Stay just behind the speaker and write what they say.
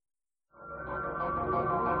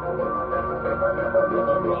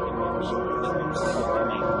Musical,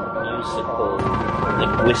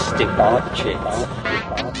 linguistic objects.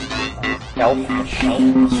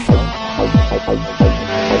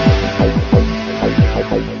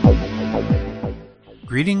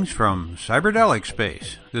 Greetings from Psychedelic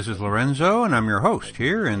Space. This is Lorenzo, and I'm your host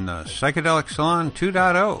here in the Psychedelic Salon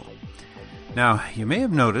 2.0. Now, you may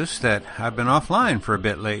have noticed that I've been offline for a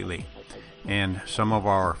bit lately, and some of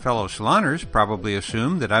our fellow saloners probably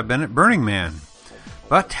assumed that I've been at Burning Man.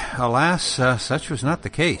 But, alas, such was not the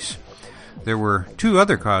case. There were two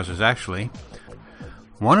other causes, actually.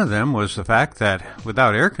 One of them was the fact that,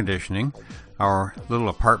 without air conditioning, our little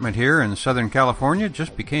apartment here in Southern California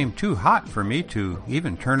just became too hot for me to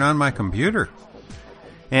even turn on my computer.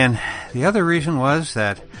 And the other reason was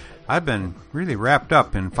that I've been really wrapped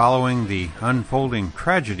up in following the unfolding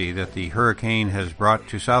tragedy that the hurricane has brought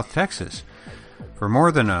to South Texas. For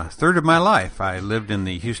more than a third of my life, I lived in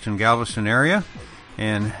the Houston-Galveston area,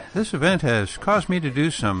 and this event has caused me to do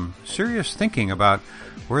some serious thinking about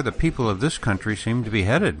where the people of this country seem to be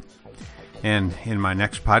headed. And in my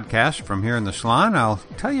next podcast from here in the salon, I'll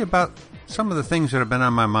tell you about some of the things that have been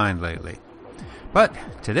on my mind lately. But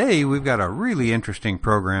today we've got a really interesting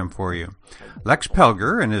program for you. Lex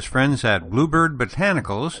Pelger and his friends at Bluebird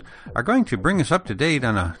Botanicals are going to bring us up to date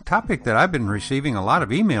on a topic that I've been receiving a lot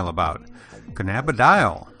of email about,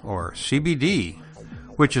 cannabidiol, or CBD,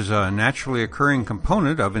 which is a naturally occurring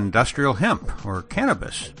component of industrial hemp, or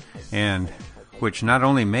cannabis, and which not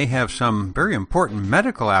only may have some very important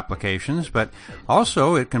medical applications, but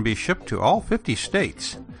also it can be shipped to all 50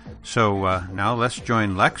 states. So now let's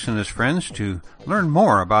join Lex and his friends to learn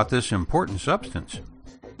more about this important substance.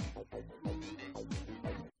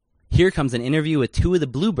 Here comes an interview with two of the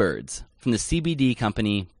Bluebirds from the CBD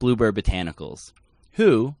company Bluebird Botanicals,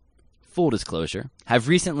 who, full disclosure, have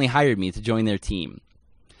recently hired me to join their team.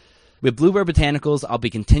 With Bluebird Botanicals, I'll be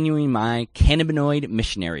continuing my cannabinoid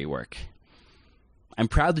missionary work. I'm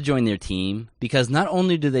proud to join their team because not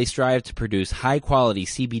only do they strive to produce high-quality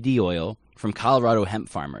CBD oil from Colorado hemp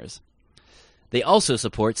farmers, they also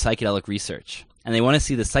support psychedelic research, and they want to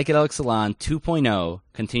see the Psychedelic Salon 2.0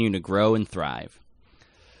 continue to grow and thrive.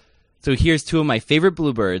 So here's two of my favorite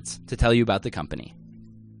Bluebirds to tell you about the company.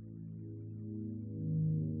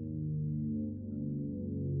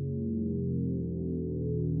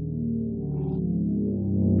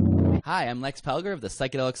 Hi, I'm Lex Pelger of the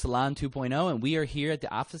Psychedelic Salon 2.0, and we are here at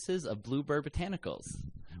the offices of Bluebird Botanicals.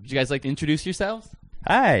 Would you guys like to introduce yourselves?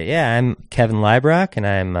 Hi, yeah, I'm Kevin Leibrock, and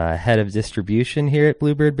I'm head of distribution here at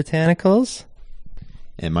Bluebird Botanicals.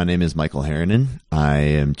 And my name is Michael Harrinan. I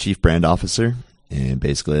am Chief Brand Officer, and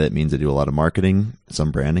basically that means I do a lot of marketing,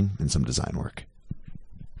 some branding, and some design work.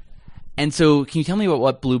 And so can you tell me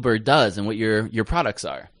what Bluebird does and what your products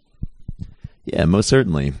are? Yeah, most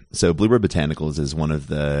certainly. So Bluebird Botanicals is one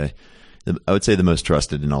of I would say the most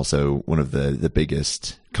trusted and also one of the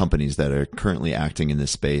biggest companies that are currently acting in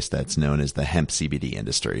this space that's known as the hemp CBD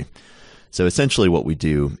industry. So essentially what we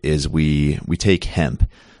do is we take hemp,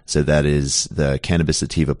 so that is the cannabis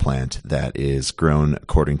sativa plant that is grown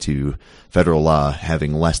according to federal law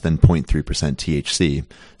having less than 0.3% THC,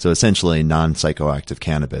 so essentially non-psychoactive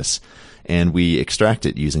cannabis, and we extract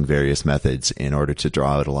it using various methods in order to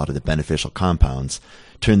draw out a lot of the beneficial compounds,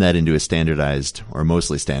 turn that into a standardized or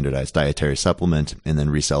mostly standardized dietary supplement, and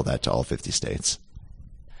then resell that to all 50 states.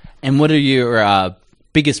 And what are your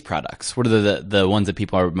biggest products? What are the ones that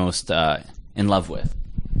people are most in love with?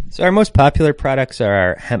 So our most popular products are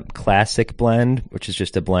our Hemp Classic blend, which is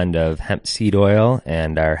just a blend of hemp seed oil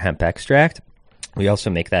and our hemp extract. We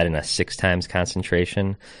also make that in a 6 times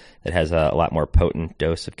concentration. It has a lot more potent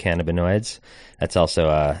dose of cannabinoids. That's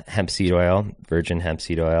also hemp seed oil, virgin hemp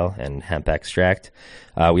seed oil, and hemp extract.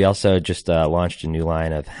 We also just launched a new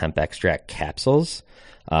line of hemp extract capsules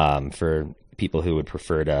for people who would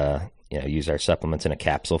prefer to use our supplements in a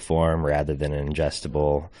capsule form rather than an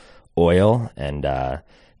ingestible oil. And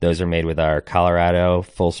those are made with our Colorado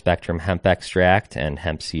full spectrum hemp extract and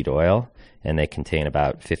hemp seed oil, and they contain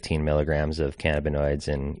about 15 milligrams of cannabinoids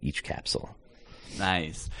in each capsule.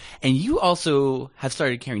 Nice. And you also have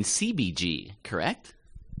started carrying CBG, correct?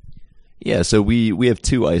 Yeah, so we have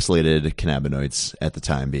 2 isolated cannabinoids at the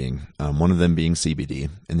time being, one of them being CBD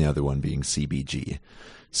and the other one being CBG.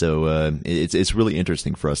 So it's really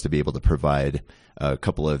interesting for us to be able to provide a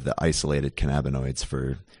couple of the isolated cannabinoids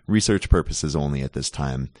for research purposes only at this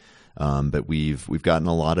time. But we've gotten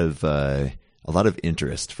a lot of a lot of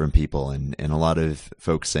interest from people and a lot of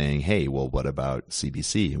folks saying, hey, well, what about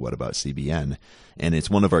CBC? What about CBN? And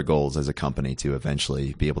it's one of our goals as a company to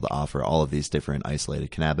eventually be able to offer all of these different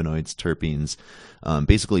isolated cannabinoids, terpenes,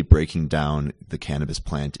 basically breaking down the cannabis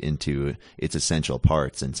plant into its essential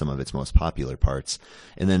parts and some of its most popular parts,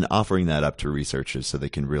 and then offering that up to researchers so they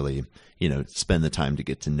can really, spend the time to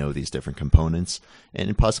get to know these different components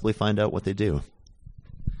and possibly find out what they do.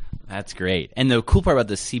 That's great. And the cool part about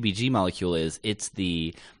the CBG molecule is it's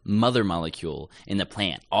the mother molecule in the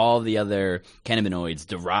plant. All the other cannabinoids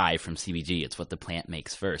derive from CBG. It's what the plant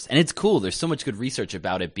makes first. And it's cool. There's so much good research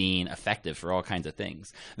about it being effective for all kinds of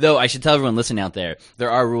things. Though I should tell everyone listening out there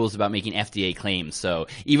are rules about making FDA claims. So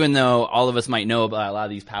even though all of us might know about a lot of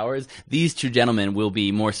these powers, these two gentlemen will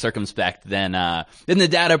be more circumspect than the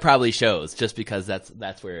data probably shows, just because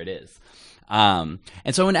that's where it is. And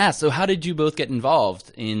so I want to ask, so how did you both get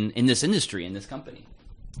involved in this industry, in this company?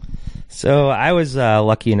 So I was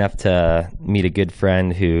lucky enough to meet a good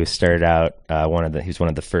friend who started out he's one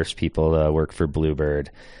of the first people to work for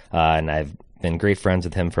Bluebird, and I've been great friends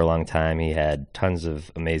with him for a long time. He had tons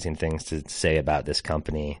of amazing things to say about this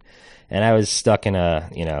company, and I was stuck in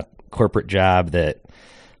a corporate job that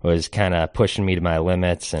was kind of pushing me to my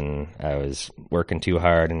limits, and I was working too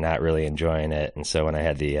hard and not really enjoying it. And so when I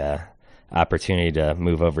had the opportunity to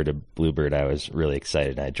move over to Bluebird, I was really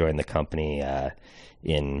excited. I joined the company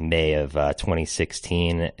in May of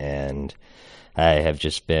 2016, and I have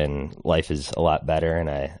just life is a lot better, and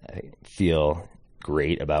I feel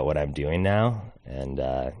great about what I'm doing now, and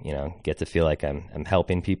get to feel like I'm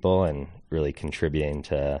helping people and really contributing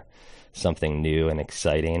to something new and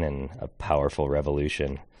exciting and a powerful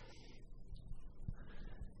revolution.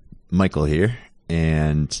 Michael here,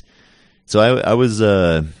 and so I was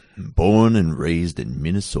born and raised in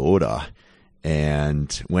Minnesota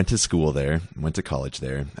and went to school there, went to college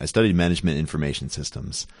there. I studied management information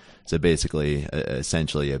systems. So basically,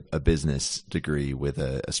 essentially a business degree with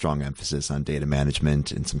a strong emphasis on data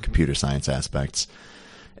management and some computer science aspects.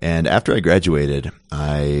 And after I graduated,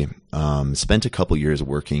 I spent a couple years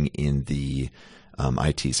working in the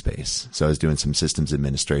IT space. So I was doing some systems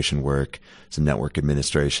administration work, some network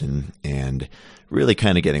administration, and really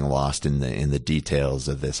kind of getting lost in the details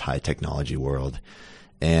of this high technology world.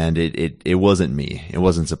 And it wasn't me. It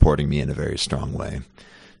wasn't supporting me in a very strong way.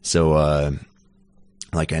 So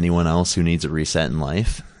like anyone else who needs a reset in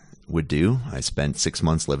life would do, I spent 6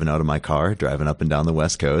 months living out of my car, driving up and down the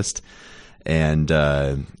West Coast, and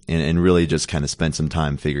really just kind of spent some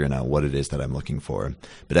time figuring out what it is that I'm looking for.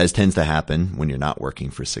 But as tends to happen when you're not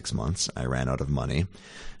working for 6 months, I ran out of money.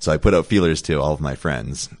 So I put out feelers to all of my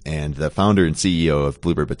friends, and the founder and CEO of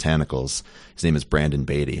Bluebird Botanicals, his name is Brandon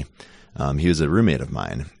Beatty. He was a roommate of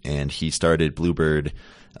mine, and he started Bluebird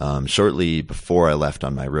shortly before I left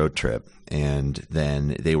on my road trip, and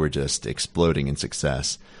then they were just exploding in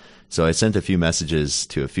success. So I sent a few messages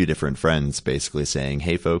to a few different friends basically saying,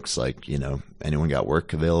 hey folks, anyone got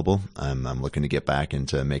work available? I'm looking to get back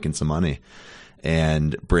into making some money.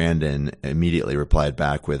 And Brandon immediately replied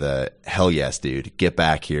back with a, hell yes, dude, get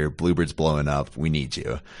back here. Bluebird's blowing up. We need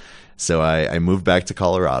you. So I moved back to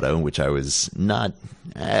Colorado, which I was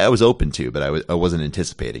open to, but I wasn't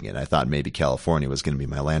anticipating it. I thought maybe California was going to be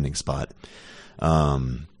my landing spot.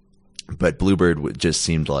 But Bluebird just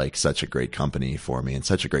seemed like such a great company for me and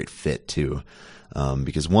such a great fit too.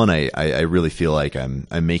 Because one, I really feel like I'm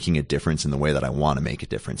making a difference in the way that I want to make a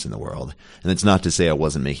difference in the world. And it's not to say I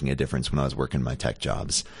wasn't making a difference when I was working my tech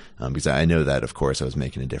jobs. Because I know that, of course, I was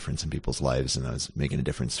making a difference in people's lives and I was making a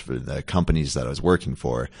difference for the companies that I was working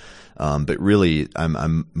for. But really,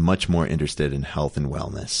 I'm much more interested in health and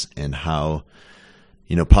wellness and how,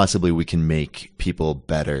 possibly we can make people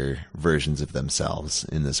better versions of themselves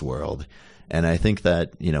in this world. And I think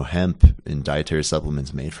that, hemp and dietary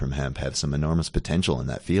supplements made from hemp have some enormous potential in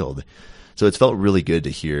that field. So it's felt really good to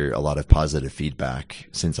hear a lot of positive feedback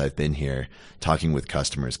since I've been here, talking with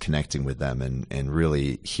customers, connecting with them, and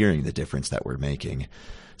really hearing the difference that we're making.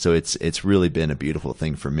 So it's really been a beautiful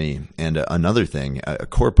thing for me. And another thing, a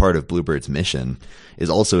core part of Bluebird's mission is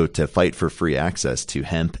also to fight for free access to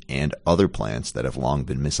hemp and other plants that have long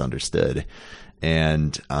been misunderstood.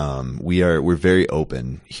 And we're very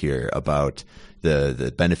open here about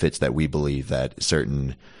the benefits that we believe that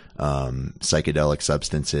certain psychedelic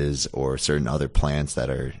substances or certain other plants that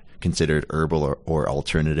are considered herbal or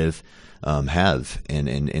alternative have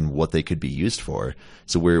and what they could be used for.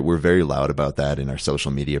 So we're very loud about that in our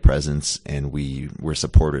social media presence, and we're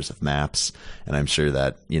supporters of MAPS. And I'm sure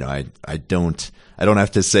that I don't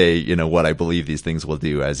have to say what I believe these things will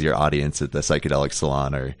do, as your audience at the Psychedelic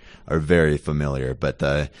Salon are very familiar.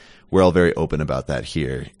 But we're all very open about that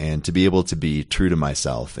here. And to be able to be true to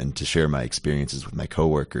myself and to share my experiences with my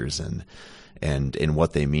coworkers and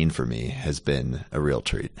what they mean for me has been a real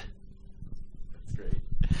treat. That's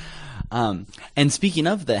great. And speaking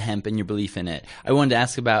of the hemp and your belief in it, I wanted to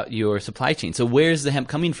ask about your supply chain. So where's the hemp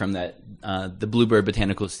coming from that the Bluebird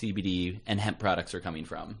Botanicals CBD and hemp products are coming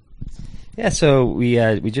from? Yeah, so we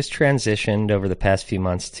just transitioned over the past few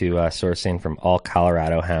months to sourcing from all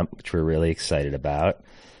Colorado hemp, which we're really excited about,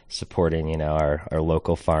 supporting our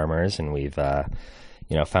local farmers, and we've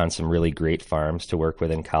found some really great farms to work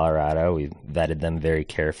with in Colorado. We've vetted them very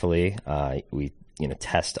carefully. We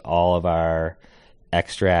test all of our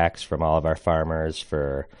extracts from all of our farmers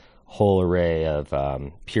for a whole array of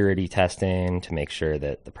purity testing to make sure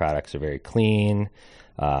that the products are very clean.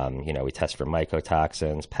 We test for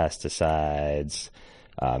mycotoxins, pesticides,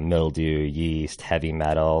 mildew, yeast, heavy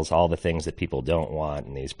metals, all the things that people don't want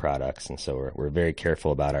in these products. And so we're very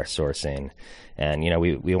careful about our sourcing. And,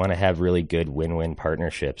 we want to have really good win-win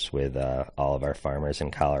partnerships with all of our farmers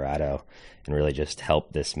in Colorado and really just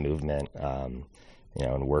help this movement, and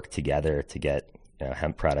work together to get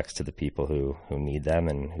hemp products to the people who need them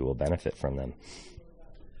and who will benefit from them.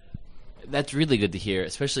 That's really good to hear,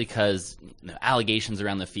 especially because allegations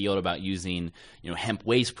around the field about using hemp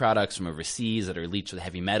waste products from overseas that are leached with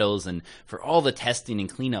heavy metals, and for all the testing and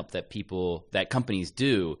cleanup that companies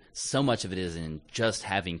do, so much of it is in just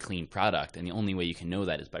having clean product, and the only way you can know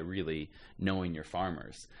that is by really knowing your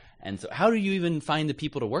farmers. And so, how do you even find the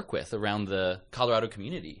people to work with around the Colorado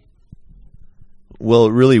community?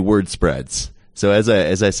 Well, really, word spreads. So as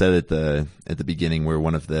I said at the beginning, we're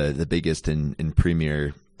one of the biggest in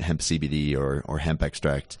premier hemp CBD or hemp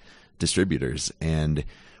extract distributors, and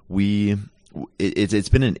it's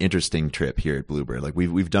been an interesting trip here at Bluebird. Like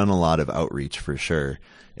we've done a lot of outreach for sure,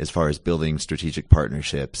 as far as building strategic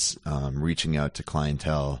partnerships, reaching out to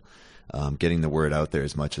clientele, getting the word out there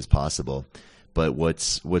as much as possible. But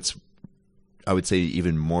what's I would say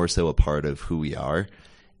even more so a part of who we are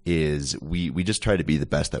is we just try to be the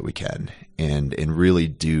best that we can and really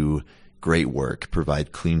do great work,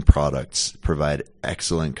 provide clean products, provide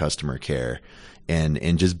excellent customer care,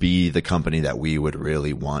 and just be the company that we would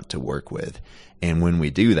really want to work with. And when we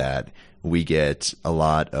do that, we get a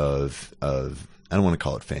lot of I don't want to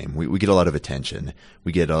call it fame. We get a lot of attention.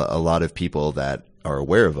 We get a lot of people that are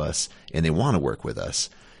aware of us and they want to work with us.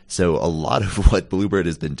 So a lot of what Bluebird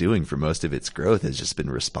has been doing for most of its growth has just been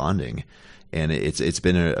responding. And it's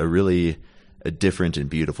been a really different and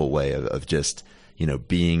beautiful way of just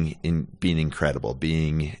being incredible,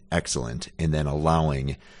 being excellent, and then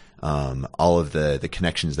allowing all of the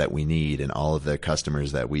connections that we need and all of the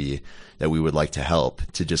customers that we would like to help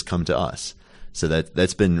to just come to us. So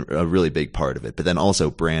that's been a really big part of it. But then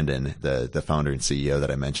also Brandon, the founder and CEO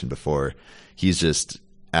that I mentioned before, he's just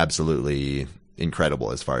absolutely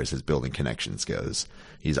incredible as far as his building connections goes.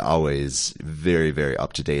 He's always very, very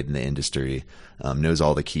up to date in the industry, knows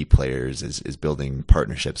all the key players, is building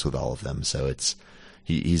partnerships with all of them. So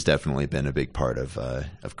he's definitely been a big part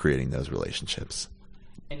of creating those relationships.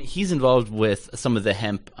 And he's involved with some of the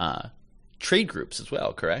hemp trade groups as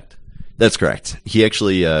well, correct? That's correct. He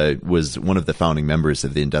actually was one of the founding members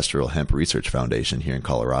of the Industrial Hemp Research Foundation here in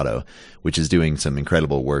Colorado, which is doing some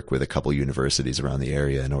incredible work with a couple universities around the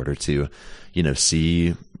area in order to,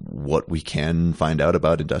 see what we can find out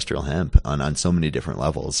about industrial hemp on so many different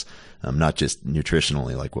levels, not just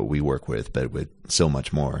nutritionally like what we work with, but with so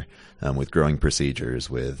much more, with growing procedures,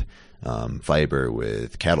 with fiber,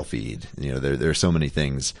 with cattle feed. There are so many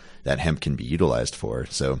things that hemp can be utilized for.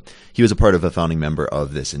 So he was a part of a founding member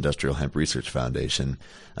of this Industrial Hemp Research Foundation,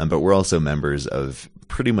 but we're also members of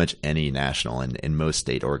pretty much any national and most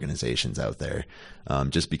state organizations out there,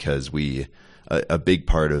 just because a big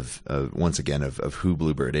part of once again of who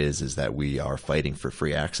Bluebird is that we are fighting for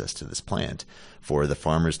free access to this plant, for the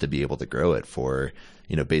farmers to be able to grow it, for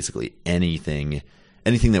basically anything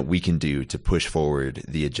that we can do to push forward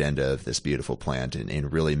the agenda of this beautiful plant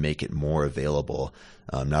and really make it more available,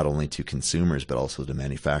 not only to consumers but also to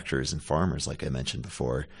manufacturers and farmers, like I mentioned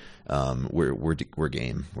before. We're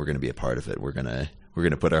game. We're going to be a part of it. We're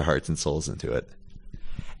gonna put our hearts and souls into it.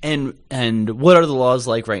 And what are the laws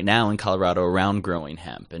like right now in Colorado around growing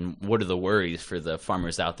hemp, and what are the worries for the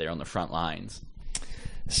farmers out there on the front lines?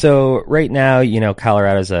 So right now,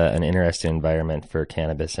 Colorado's an interesting environment for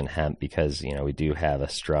cannabis and hemp because, we do have a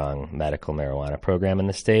strong medical marijuana program in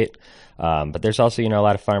the state. But there's also, a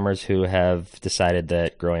lot of farmers who have decided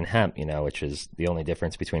that growing hemp, which is the only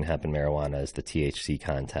difference between hemp and marijuana is the THC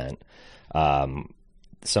content.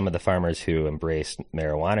 some of the farmers who embraced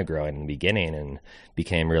marijuana growing in the beginning and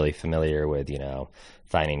became really familiar with,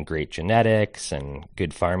 finding great genetics and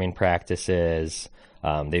good farming practices,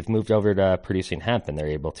 they've moved over to producing hemp, and they're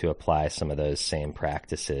able to apply some of those same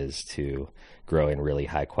practices to growing really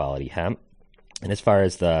high quality hemp. And as far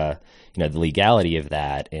as the legality of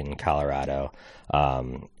that in Colorado,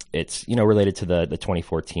 it's, related to the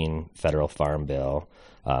 2014 federal farm bill,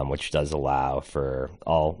 which does allow for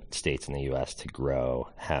all states in the U.S. to grow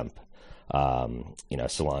hemp,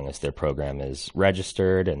 so long as their program is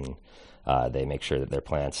registered and they make sure that their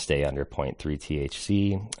plants stay under 0.3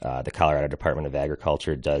 THC. The Colorado Department of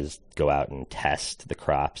Agriculture does go out and test the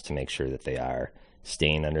crops to make sure that they are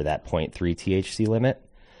staying under that 0.3 THC limit.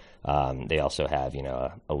 They also have,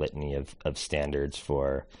 a litany of standards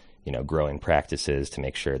for, growing practices to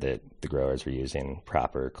make sure that the growers are using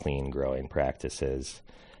proper, clean growing practices.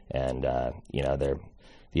 And,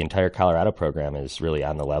 the entire Colorado program is really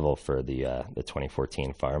on the level for the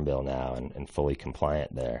 2014 Farm Bill now and fully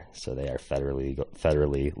compliant there. So they are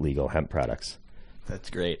federally legal hemp products. That's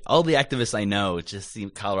great. All the activists I know just see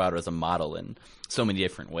Colorado as a model in so many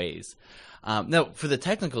different ways. Now, for the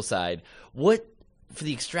technical side, for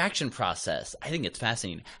the extraction process, I think it's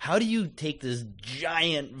fascinating. How do you take this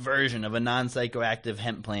giant version of a non-psychoactive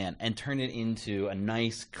hemp plant and turn it into a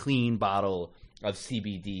nice, clean bottle of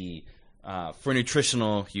CBD for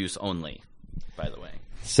nutritional use only, by the way?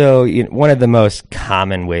 So one of the most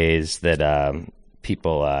common ways that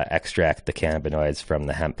people extract the cannabinoids from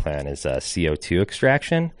the hemp plant is CO2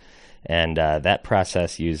 extraction. And that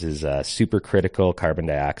process uses supercritical carbon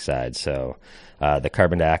dioxide. So the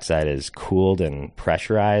carbon dioxide is cooled and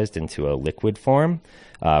pressurized into a liquid form,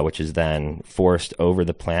 which is then forced over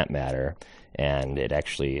the plant matter. And it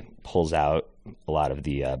actually pulls out a lot of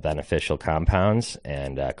the beneficial compounds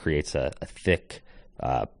and creates a thick,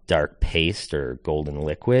 dark paste or golden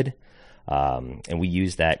liquid. And we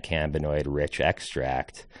use that cannabinoid-rich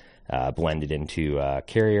extract blended into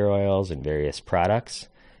carrier oils and various products.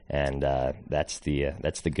 And that's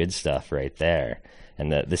the good stuff right there.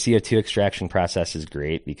 And the CO2 extraction process is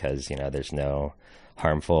great because, there's no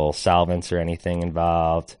harmful solvents or anything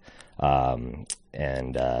involved. And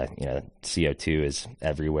CO2 is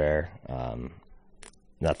everywhere.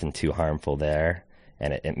 Nothing too harmful there.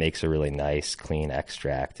 And it makes a really nice, clean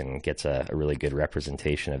extract and gets a really good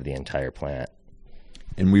representation of the entire plant.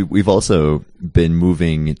 And we've also been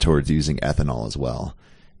moving towards using ethanol as well.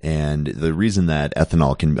 And the reason that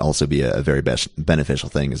ethanol can also be a very beneficial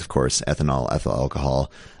thing is, of course, ethanol, ethyl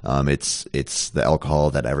alcohol. It's the alcohol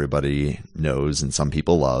that everybody knows and some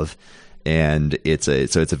people love, and it's a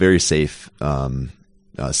very safe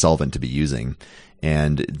solvent to be using.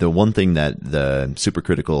 And the one thing that the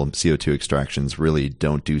supercritical CO2 extractions really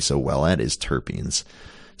don't do so well at is terpenes.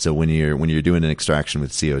 So when you're doing an extraction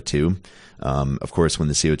with CO2, of course, when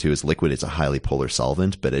the CO2 is liquid, it's a highly polar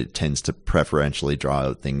solvent, but it tends to preferentially draw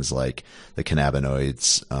out things like the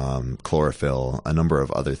cannabinoids, chlorophyll, a number of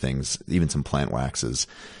other things, even some plant waxes,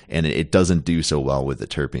 and it doesn't do so well with the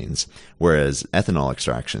terpenes. Whereas ethanol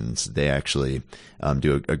extractions, they actually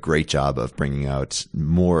do a great job of bringing out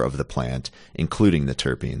more of the plant, including the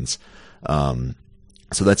terpenes.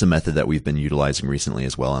 So that's a method that we've been utilizing recently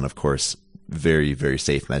as well, and of course, very, very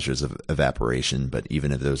safe measures of evaporation, but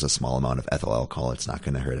even if there's a small amount of ethyl alcohol, it's not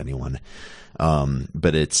going to hurt anyone.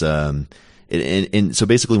 But it's, and so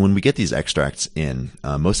basically when we get these extracts in,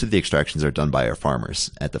 most of the extractions are done by our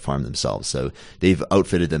farmers at the farm themselves. So they've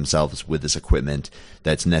outfitted themselves with this equipment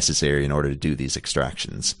that's necessary in order to do these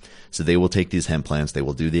extractions. So they will take these hemp plants, they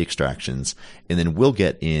will do the extractions, and then we'll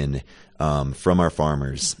get in, from our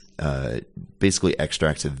farmers, basically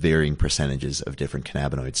extracts of varying percentages of different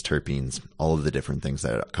cannabinoids, terpenes, all of the different things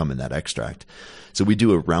that come in that extract. So we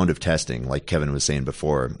do a round of testing, like Kevin was saying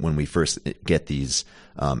before, when we first get these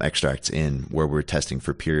extracts in, where we're testing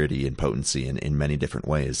for purity and potency in many different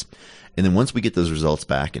ways. And then once we get those results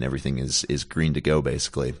back and everything is green to go,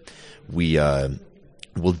 basically, we'll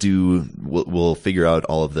figure out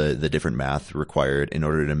all of the different math required in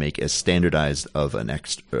order to make as standardized of an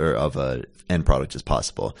end product as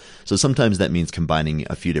possible. So sometimes that means combining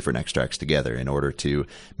a few different extracts together in order to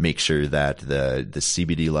make sure that the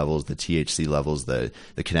CBD levels, the THC levels, the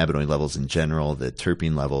cannabinoid levels in general, the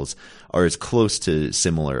terpene levels are as close to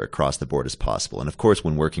similar across the board as possible. And of course,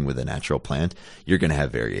 when working with a natural plant, you're going to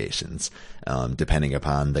have variations depending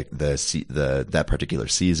upon that particular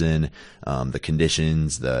season, the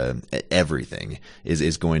conditions, everything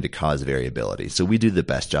is going to cause variability. So we do the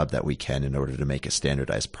best job that we can in order to make a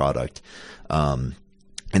standardized product.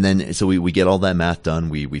 And then, so we get all that math done.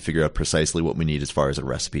 We figure out precisely what we need as far as a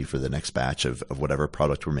recipe for the next batch of whatever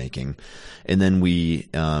product we're making. And then we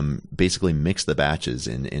basically mix the batches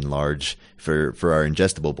in large, for our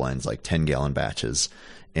ingestible blends, like 10-gallon batches.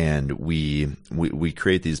 And we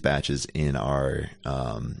create these batches in our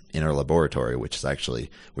laboratory, which is actually,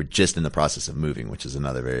 we're just in the process of moving, which is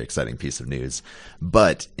another very exciting piece of news.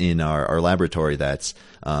 But in our laboratory, that's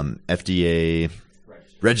FDA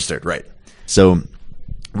registered, right? So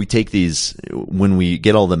we take these, when we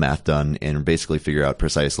get all the math done and basically figure out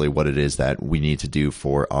precisely what it is that we need to do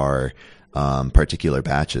for our particular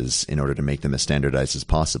batches in order to make them as standardized as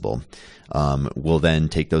possible. We'll then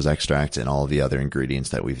take those extracts and all of the other ingredients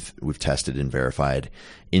that we've tested and verified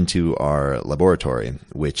into our laboratory,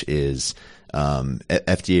 which is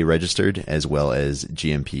FDA registered as well as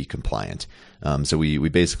GMP compliant. So we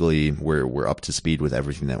basically, we're up to speed with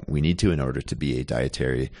everything that we need to in order to be a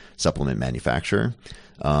dietary supplement manufacturer.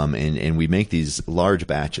 And we make these large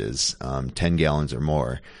batches, 10 gallons or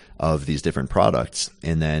more, of these different products.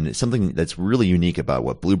 And then something that's really unique about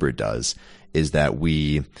what Bluebird does is that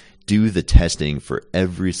we do the testing for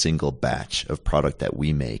every single batch of product that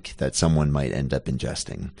we make that someone might end up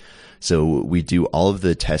ingesting. So we do all of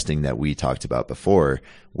the testing that we talked about before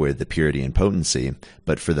with the purity and potency,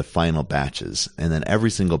 but for the final batches. And then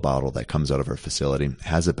every single bottle that comes out of our facility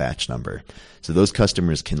has a batch number. So those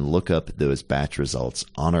customers can look up those batch results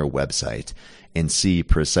on our website and see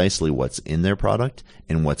precisely what's in their product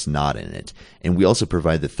and what's not in it. And we also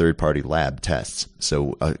provide the third-party lab tests.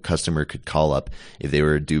 So a customer could call up, if they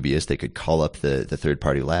were dubious, they could call up the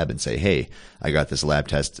third-party lab and say, hey, I got this lab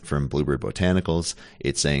test from Bluebird Botanicals.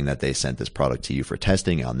 It's saying that they sent this product to you for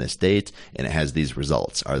testing on this date, and it has these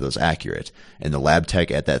results. Are those accurate? And the lab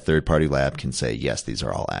tech at that third-party lab can say, yes, these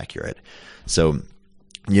are all accurate. So,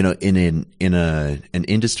 you know, in an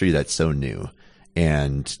industry that's so new,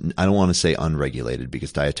 and I don't want to say unregulated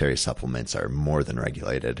because dietary supplements are more than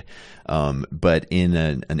regulated. But in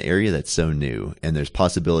an area that's so new, and there's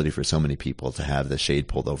possibility for so many people to have the shade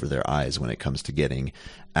pulled over their eyes when it comes to getting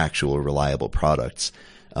actual reliable products,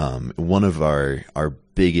 one of our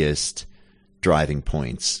biggest driving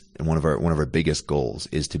points and one of our biggest goals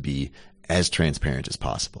is to be as transparent as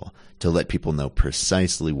possible, to let people know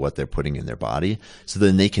precisely what they're putting in their body, so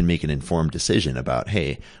then they can make an informed decision about,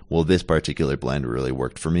 hey, well, this particular blend really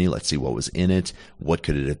worked for me. Let's see what was in it. What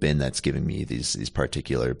could it have been that's giving me these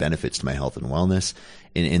particular benefits to my health and wellness?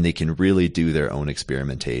 And they can really do their own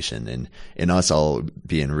experimentation. And us all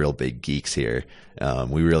being real big geeks here,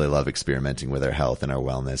 we really love experimenting with our health and our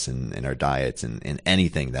wellness and our diets and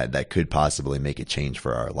anything that could possibly make a change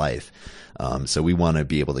for our life. So we want to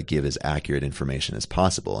be able to give as accurate information as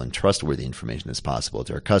possible and trustworthy information as possible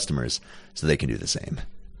to our customers so they can do the same.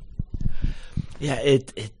 Yeah,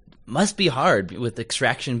 it must be hard with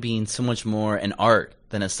extraction being so much more an art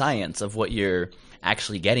than a science of what you're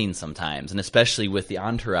actually getting sometimes, and especially with the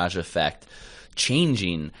entourage effect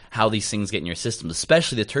changing how these things get in your system.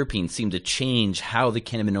 Especially the terpenes seem to change how the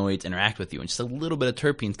cannabinoids interact with you, and just a little bit of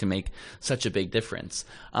terpenes can make such a big difference.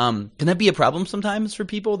 Can that be a problem sometimes for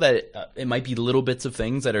people, that it might be little bits of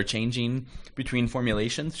things that are changing between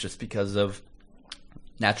formulations just because of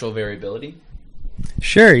natural variability?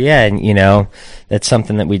 Sure, yeah, and you know, that's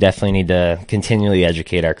something that we definitely need to continually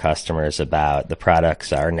educate our customers about. The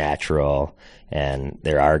products are natural, and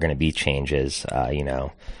there are going to be changes.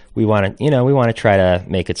 We want to try to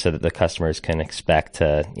make it so that the customers can expect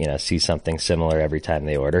to, see something similar every time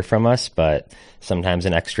they order from us. But sometimes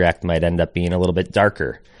an extract might end up being a little bit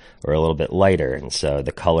darker or a little bit lighter, and so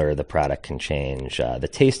the color of the product can change. The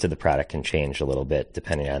taste of the product can change a little bit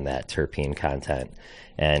depending on that terpene content,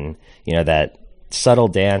 and that subtle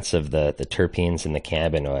dance of the terpenes and the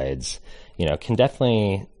cannabinoids, can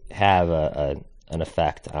definitely have an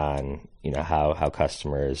effect on how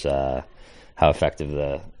customers, how effective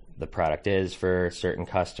the product is for certain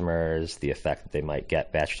customers, the effect that they might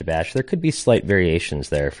get batch to batch. There could be slight variations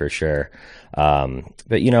there for sure,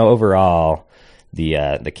 but overall, the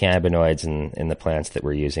cannabinoids in the plants that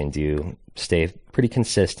we're using do stay pretty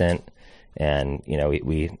consistent. And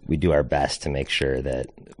we do our best to make sure that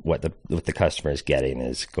what the customer is getting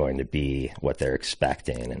is going to be what they're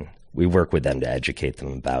expecting, and we work with them to educate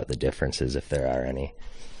them about the differences if there are any.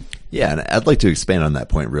 Yeah, and I'd like to expand on that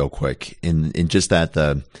point real quick. In just that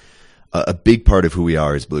a big part of who we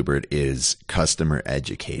are as Bluebird is customer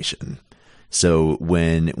education. So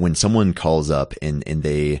when someone calls up and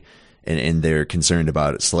they're concerned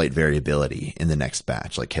about slight variability in the next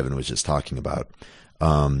batch, like Kevin was just talking about.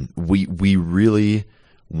 We really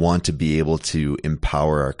want to be able to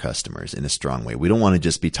empower our customers in a strong way. We don't want to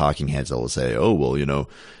just be talking heads that will say, oh, well,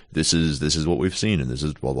 this is what we've seen, and this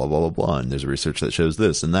is blah, blah, blah, blah, blah, and there's research that shows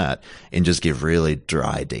this and that, and just give really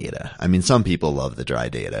dry data. I mean, some people love the dry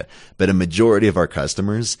data, but a majority of our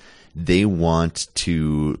customers, they want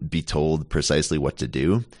to be told precisely what to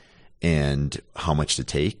do and how much to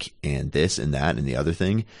take and this and that and the other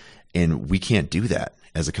thing. And we can't do that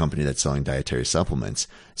as a company that's selling dietary supplements.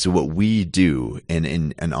 So what we do,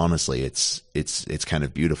 and honestly, it's kind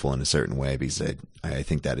of beautiful in a certain way, because I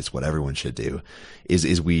think that is what everyone should do,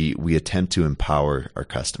 is we attempt to empower our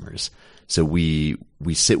customers. So we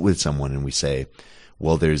sit with someone and we say,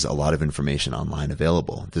 well, there's a lot of information online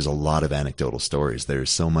available. There's a lot of anecdotal stories. There's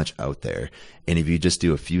so much out there. And if you just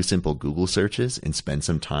do a few simple Google searches and spend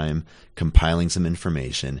some time compiling some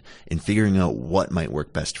information and figuring out what might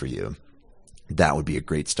work best for you, that would be a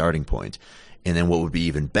great starting point. And then what would be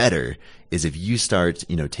even better is if you start,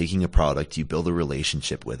 taking a product, you build a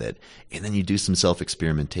relationship with it, and then you do some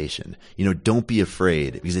self-experimentation. Don't be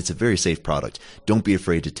afraid, because it's a very safe product. Don't be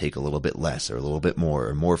afraid to take a little bit less or a little bit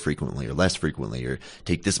or more frequently or less frequently, or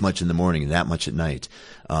take this much in the morning and that much at night.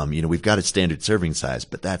 We've got a standard serving size,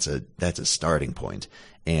 but that's a starting point.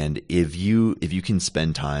 And if you can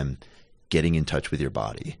spend time getting in touch with your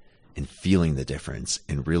body and feeling the difference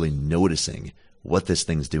and really noticing what this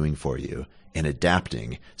thing's doing for you and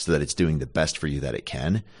adapting so that it's doing the best for you that it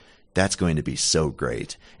can, that's going to be so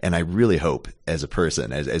great. And I really hope, as a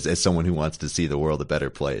person, as someone who wants to see the world a better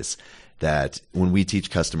place, that when we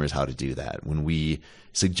teach customers how to do that, when we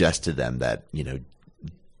suggest to them that,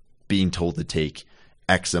 being told to take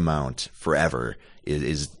X amount forever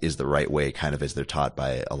is the right way, kind of as they're taught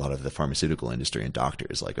by a lot of the pharmaceutical industry and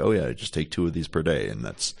doctors, like, oh yeah, just take 2 of these per day and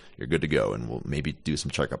you're good to go, and we'll maybe do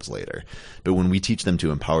some checkups later. But when we teach them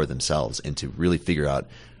to empower themselves and to really figure out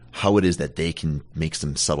how it is that they can make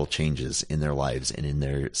some subtle changes in their lives and in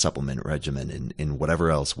their supplement regimen and in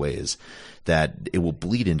whatever else ways, that it will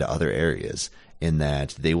bleed into other areas, and that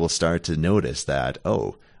they will start to notice that,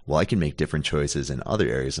 oh, well, I can make different choices in other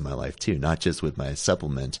areas of my life too, not just with my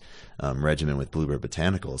supplement regimen with Bluebird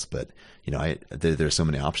Botanicals, but there's so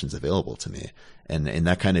many options available to me, and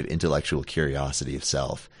that kind of intellectual curiosity of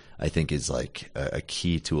self, I think, is like a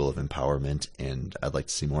key tool of empowerment, and I'd like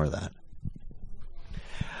to see more of that.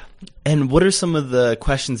 And what are some of the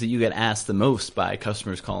questions that you get asked the most by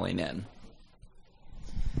customers calling in?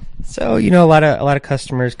 So, a lot of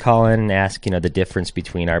customers call in and ask, the difference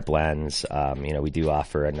between our blends. We do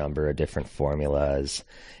offer a number of different formulas,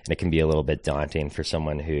 and it can be a little bit daunting for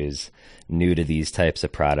someone who's new to these types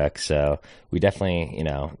of products. So we definitely,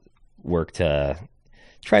 work to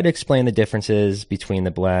try to explain the differences between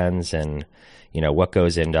the blends and, what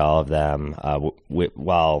goes into all of them,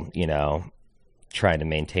 while, trying to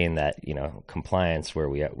maintain that, compliance where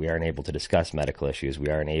we aren't able to discuss medical issues. We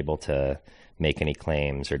aren't able to make any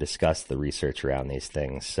claims or discuss the research around these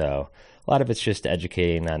things. So a lot of it's just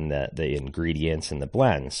educating on the ingredients and the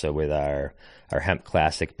blends. So with our hemp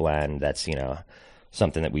classic blend, that's,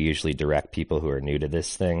 something that we usually direct people who are new to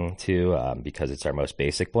this thing to, because it's our most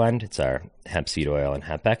basic blend. It's our hemp seed oil and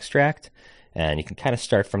hemp extract. And you can kind of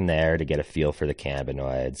start from there to get a feel for the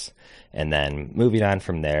cannabinoids. And then moving on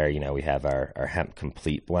from there, we have our hemp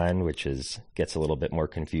complete blend, which gets a little bit more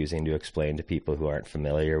confusing to explain to people who aren't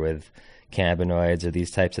familiar with cannabinoids or these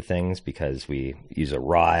types of things, because we use a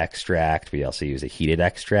raw extract. We also use a heated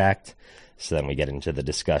extract. So then we get into the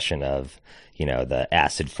discussion of, the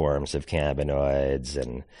acid forms of cannabinoids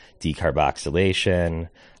and decarboxylation.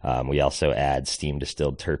 We also add steam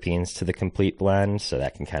distilled terpenes to the complete blend. So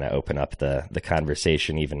that can kind of open up the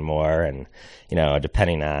conversation even more. And,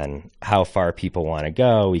 depending on how far people want to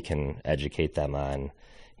go, we can educate them on,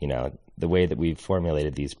 the way that we've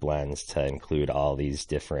formulated these blends to include all these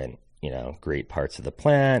different, great parts of the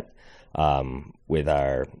plant. With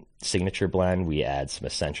our signature blend, we add some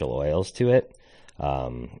essential oils to it.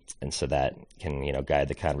 And so that can, guide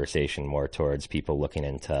the conversation more towards people looking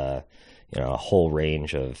into, a whole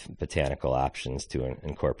range of botanical options to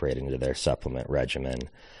incorporate into their supplement regimen.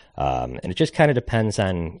 And it just kind of depends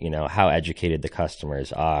on, how educated the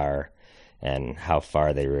customers are and how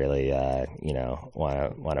far they really,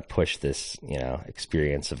 want to push this,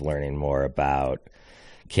 experience of learning more about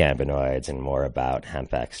cannabinoids and more about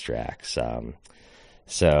hemp extracts.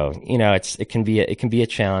 So, it can be a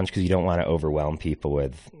challenge because you don't want to overwhelm people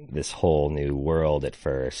with this whole new world at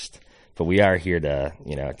first. But we are here to,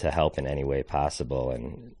 to help in any way possible,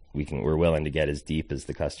 and we're willing to get as deep as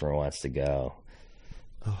the customer wants to go.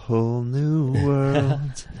 a whole new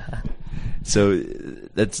world. So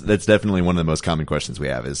that's definitely one of the most common questions we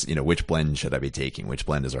have is, which blend should I be taking? Which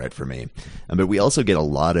blend is right for me? But we also get a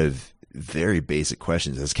lot of very basic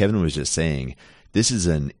questions. As Kevin was just saying, this is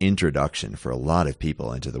an introduction for a lot of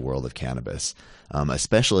people into the world of cannabis,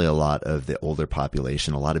 especially a lot of the older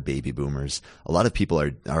population, a lot of baby boomers. A lot of people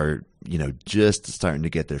are just starting to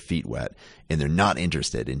get their feet wet, and they're not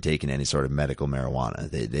interested in taking any sort of medical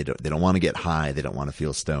marijuana. They don't want to get high. They don't want to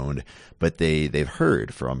feel stoned, but they've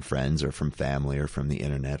heard from friends or from family or from the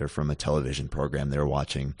internet or from a television program they're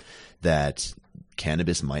watching that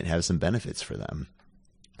cannabis might have some benefits for them.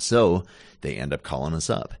 So they end up calling us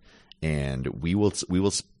up. And we will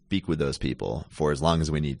speak with those people for as long as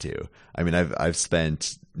we need to. I mean, I've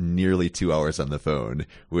spent nearly 2 hours on the phone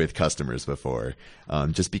with customers before,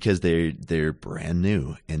 just because they're brand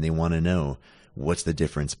new and they want to know what's the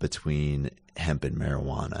difference between hemp and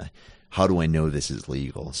marijuana. How do I know this is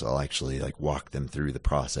legal? So I'll actually walk them through the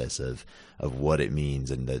process of what it means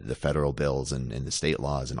and the federal bills and the state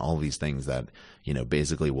laws and all these things that,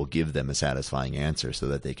 basically will give them a satisfying answer so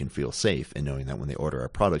that they can feel safe in knowing that when they order our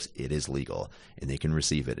products, it is legal and they can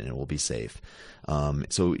receive it and it will be safe.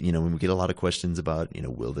 So, when we get a lot of questions about,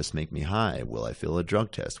 will this make me high? Will I fail a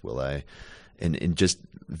drug test? Will I... And just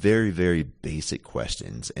very, very basic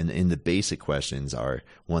questions. And the basic questions are,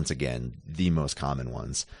 once again, the most common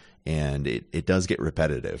ones. And it does get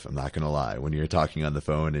repetitive. I'm not going to lie. When you're talking on the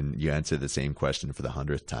phone and you answer the same question for the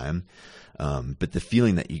 100th time. But the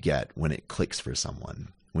feeling that you get when it clicks for someone,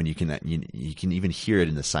 when you can even hear it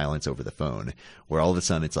in the silence over the phone, where all of a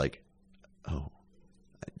sudden it's like, oh,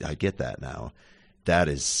 I get that now. That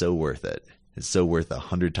is so worth it. It's so worth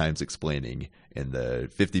 100 times explaining. And the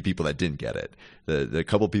 50 people that didn't get it, the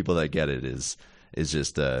couple people that get it is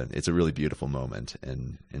just it's a really beautiful moment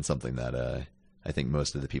and something that I think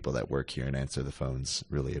most of the people that work here and answer the phones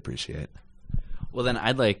really appreciate. Well, then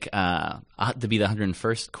I'd like to be the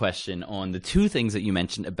 101st question on the two things that you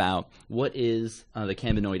mentioned about what is the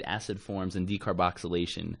cannabinoid acid forms and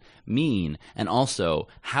decarboxylation mean, and also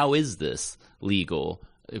how is this legal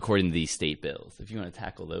according to these state bills? If you want to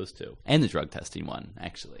tackle those two, and the drug testing one,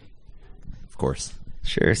 actually. Of course.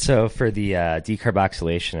 Sure. So for the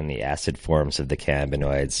decarboxylation and the acid forms of the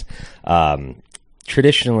cannabinoids,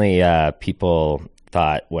 traditionally people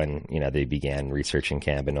thought when they began researching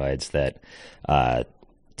cannabinoids that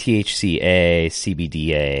THCA,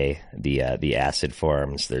 CBDA, the acid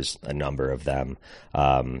forms, there's a number of them,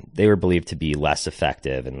 they were believed to be less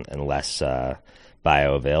effective and less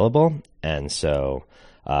bioavailable, and so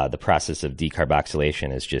the process of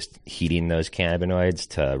decarboxylation is just heating those cannabinoids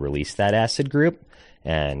to release that acid group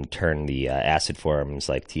and turn the acid forms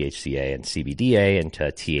like THCA and CBDA into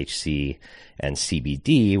THC and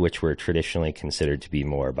CBD, which were traditionally considered to be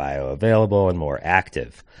more bioavailable and more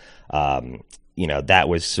active. That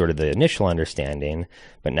was sort of the initial understanding,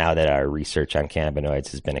 but now that our research on cannabinoids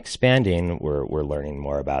has been expanding, we're learning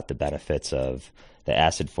more about the benefits of the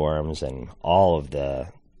acid forms and all of the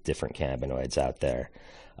different cannabinoids out there.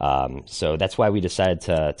 So that's why we decided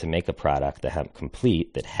to make a product, the Hemp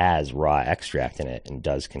Complete, that has raw extract in it and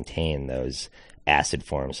does contain those acid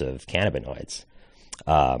forms of cannabinoids.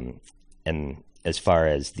 And as far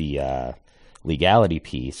as the legality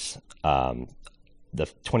piece, the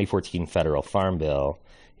 2014 federal farm bill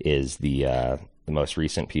is the most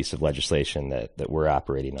recent piece of legislation that we're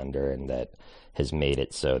operating under, and that has made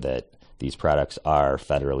it so that these products are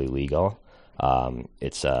federally legal.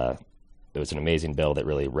 It was an amazing bill that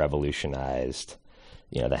really revolutionized,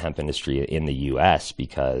 the hemp industry in the U.S.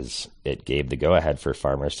 because it gave the go-ahead for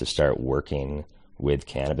farmers to start working with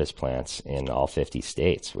cannabis plants in all 50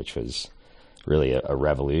 states, which was really a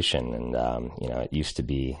revolution. And, it used to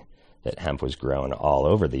be that hemp was grown all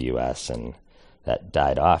over the U.S., and that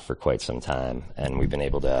died off for quite some time. And it's been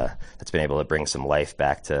able to bring some life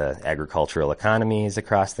back to agricultural economies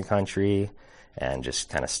across the country, and just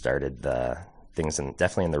kind of started the things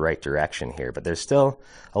definitely in the right direction here. But there's still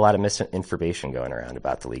a lot of misinformation going around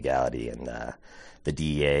about the legality, and the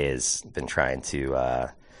DEA has been trying to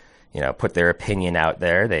put their opinion out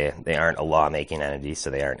there. They aren't a lawmaking entity, so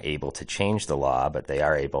they aren't able to change the law, but they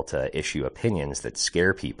are able to issue opinions that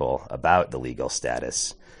scare people about the legal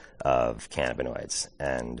status of cannabinoids.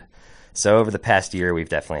 And so over the past year, we've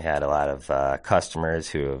definitely had a lot of customers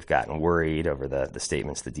who have gotten worried over the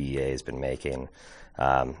statements the DEA has been making.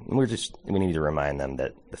 We need to remind them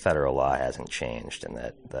that the federal law hasn't changed, and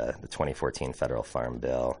that the 2014 federal farm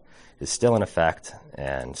bill is still in effect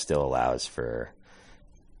and still allows for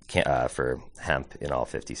hemp in all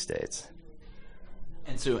 50 states.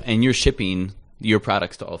 And you're shipping your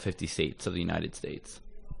products to all 50 states of the United States.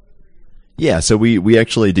 Yeah, so we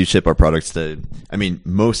actually do ship our products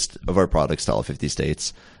most of our products to all 50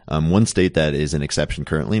 states. One state that is an exception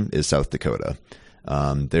currently is South Dakota.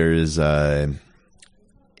 There is a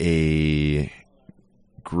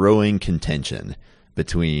growing contention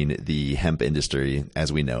between the hemp industry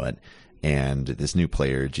as we know it and this new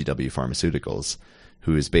player, GW Pharmaceuticals,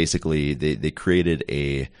 who is basically, they created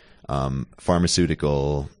a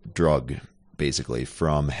pharmaceutical drug basically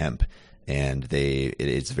from hemp. And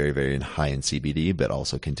it's very, very high in CBD, but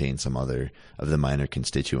also contains some other of the minor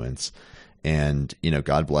constituents. And,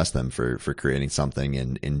 God bless them for creating something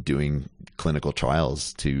and doing clinical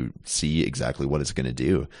trials to see exactly what it's going to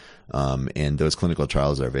do. And those clinical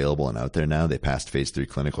trials are available and out there now. They passed phase 3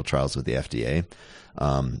 clinical trials with the FDA.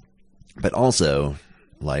 But also,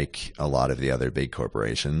 like a lot of the other big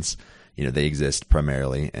corporations, they exist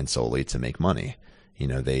primarily and solely to make money.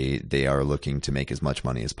 They are looking to make as much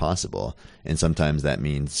money as possible. And sometimes that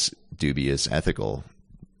means dubious ethical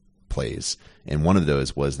plays. And one of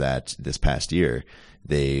those was that this past year,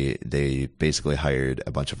 they basically hired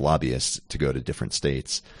a bunch of lobbyists to go to different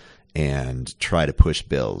states and try to push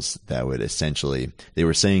bills that would essentially, they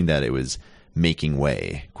were saying that it was making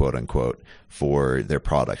way, quote unquote, for their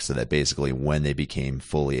products, so that basically when they became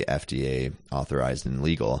fully FDA authorized and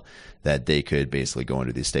legal, that they could basically go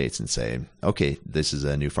into these states and say, okay, this is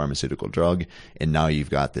a new pharmaceutical drug, and now you've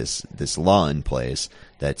got this law in place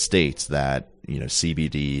that states that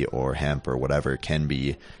CBD or hemp or whatever can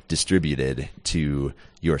be distributed to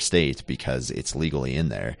your state because it's legally in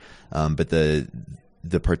there. But the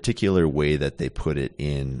particular way that they put it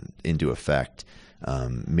into effect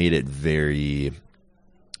made it very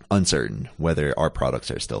uncertain whether our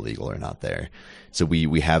products are still legal or not there. So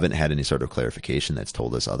we haven't had any sort of clarification that's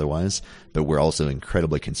told us otherwise, but we're also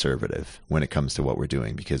incredibly conservative when it comes to what we're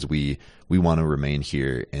doing, because we want to remain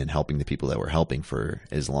here and helping the people that we're helping for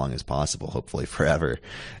as long as possible, hopefully forever.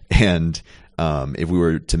 And if we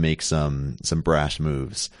were to make some brash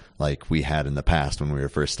moves like we had in the past when we were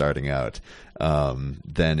first starting out,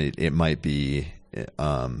 then it might be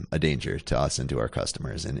a danger to us and to our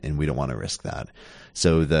customers, and we don't want to risk that.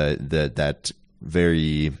 So that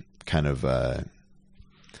very kind of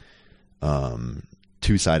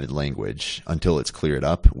two-sided language, until it's cleared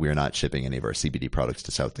up, we're not shipping any of our CBD products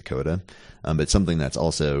to South Dakota. But something that's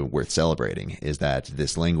also worth celebrating is that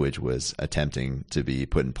this language was attempting to be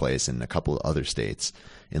put in place in a couple of other states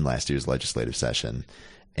in last year's legislative session.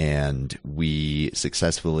 And we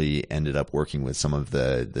successfully ended up working with some of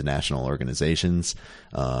the national organizations,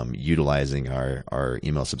 utilizing our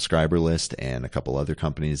email subscriber list and a couple other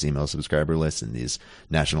companies' email subscriber lists and these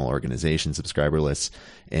national organization subscriber lists,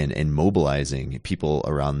 and mobilizing people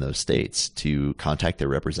around those states to contact their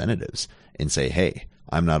representatives and say, hey,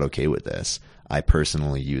 I'm not okay with this. I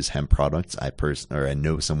personally use hemp products. I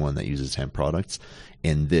know someone that uses hemp products,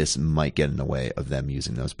 and this might get in the way of them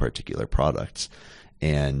using those particular products.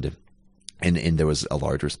 And there was a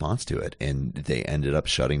large response to it, and they ended up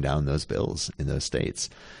shutting down those bills in those states.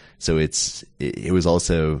 So it was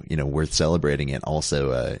also, worth celebrating, and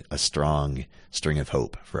also a strong string of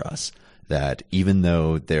hope for us, that even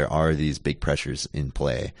though there are these big pressures in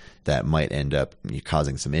play that might end up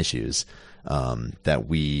causing some issues, that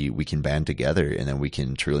we can band together, and then we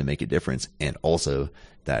can truly make a difference, and also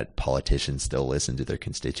that politicians still listen to their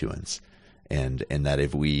constituents. And that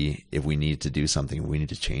if we need to do something, if we need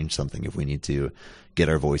to change something, if we need to get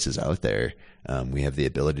our voices out there, we have the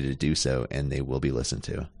ability to do so, and they will be listened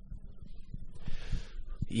to.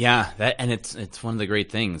 Yeah, it's one of the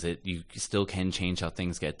great things that you still can change how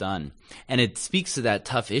things get done. And it speaks to that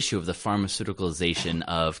tough issue of the pharmaceuticalization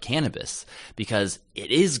of cannabis, because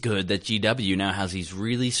it is good that GW now has these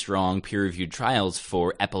really strong peer-reviewed trials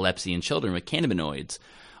for epilepsy in children with cannabinoids.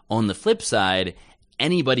 On the flip side,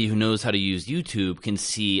 anybody who knows how to use YouTube can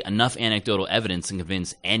see enough anecdotal evidence and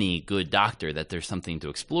convince any good doctor that there's something to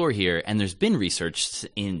explore here. And there's been research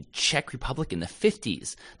in Czech Republic in the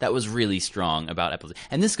 50s that was really strong about epilepsy.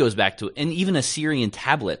 And this goes back to, and even Assyrian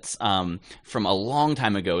tablets from a long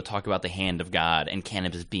time ago talk about the hand of God and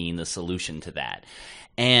cannabis being the solution to that.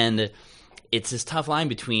 And it's this tough line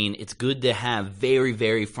between, it's good to have very,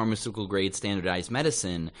 very pharmaceutical grade standardized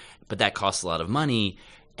medicine, but that costs a lot of money.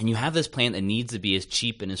 And you have this plant that needs to be as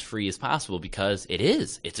cheap and as free as possible, because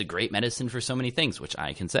it's a great medicine for so many things, which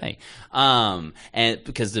I can say. And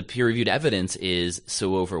because the peer-reviewed evidence is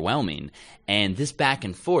so overwhelming. And this back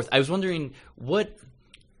and forth, I was wondering, what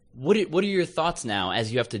are your thoughts now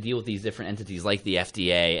as you have to deal with these different entities like the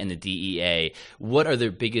FDA and the DEA? What are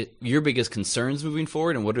your biggest concerns moving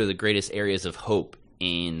forward, and what are the greatest areas of hope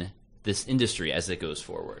in this industry as it goes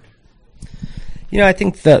forward? I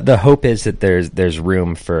think the hope is that there's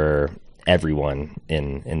room for everyone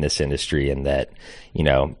in this industry, and that,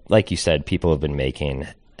 like you said, people have been making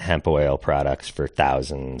hemp oil products for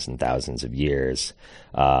thousands and thousands of years.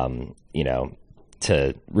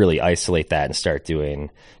 To really isolate that and start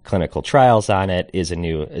doing clinical trials on it is a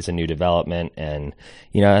new development. And,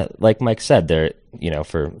 like Mike said, there,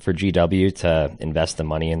 for GW to invest the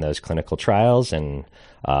money in those clinical trials and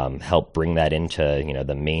help bring that into,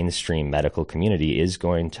 the mainstream medical community is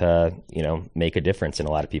going to, make a difference in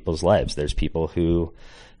a lot of people's lives. There's people who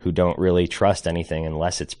don't really trust anything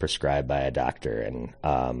unless it's prescribed by a doctor.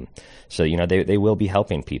 And so, they will be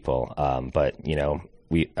helping people. But,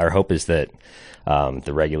 our hope is that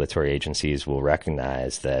the regulatory agencies will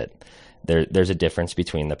recognize that there's a difference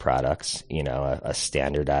between the products. A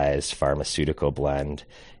standardized pharmaceutical blend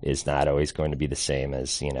is not always going to be the same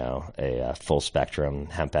as, a full spectrum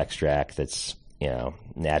hemp extract that's,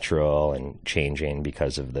 natural and changing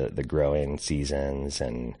because of the growing seasons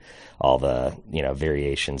and all the,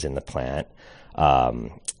 variations in the plant.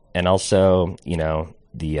 And also,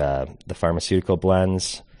 the pharmaceutical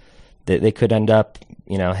blends, they could end up,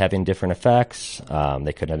 having different effects.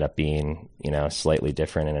 They could end up being, slightly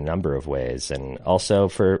different in a number of ways. And also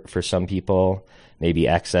for some people, maybe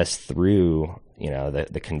access through,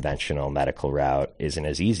 the conventional medical route isn't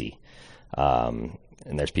as easy.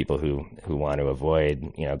 And there's people who want to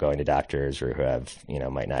avoid, going to doctors, or who have,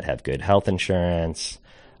 might not have good health insurance.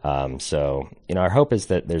 So, our hope is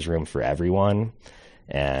that there's room for everyone,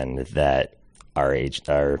 and that our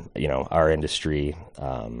industry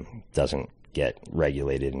doesn't get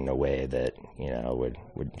regulated in a way that would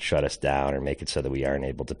shut us down or make it so that we aren't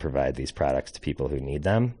able to provide these products to people who need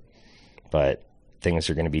them. But things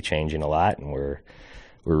are going to be changing a lot, and we're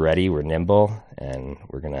ready, we're nimble, and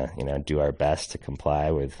we're going to do our best to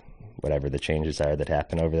comply with whatever the changes are that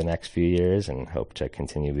happen over the next few years, and hope to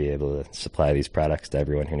continue to be able to supply these products to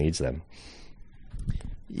everyone who needs them.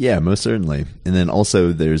 Yeah, most certainly. And then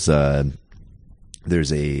also there's a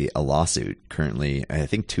lawsuit currently, I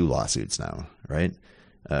think 2 lawsuits now, right?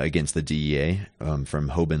 Against the DEA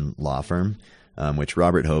from Hoban Law Firm, which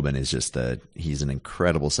Robert Hoban is he's an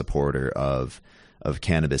incredible supporter of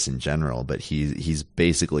cannabis in general, but he's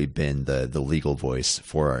basically been the legal voice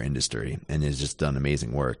for our industry and has just done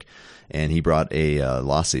amazing work. And he brought a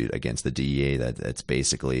lawsuit against the DEA that's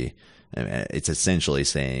basically, it's essentially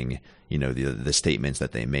saying, the statements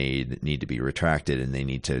that they made need to be retracted, and they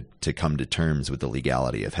need to come to terms with the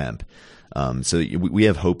legality of hemp. So we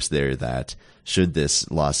have hopes there that should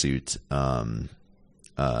this lawsuit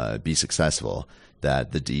be successful,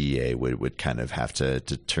 that the DEA would kind of have to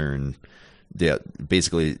turn,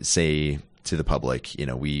 basically say to the public,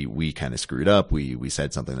 we kind of screwed up. We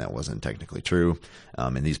said something that wasn't technically true.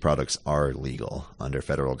 And these products are legal under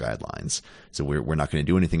federal guidelines. So we're not going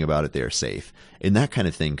to do anything about it. They are safe. And that kind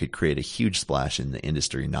of thing could create a huge splash in the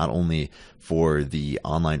industry, not only for the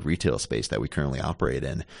online retail space that we currently operate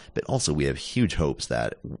in, but also we have huge hopes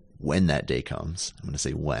that when that day comes, I'm going to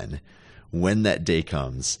say when that day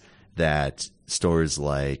comes, that stores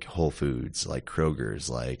like Whole Foods, like Kroger's,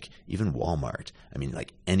 like even Walmart,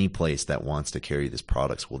 like any place that wants to carry these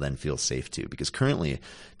products will then feel safe too. Because currently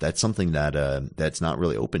that's something that that's not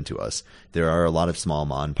really open to us. There are a lot of small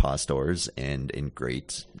mom and pop stores and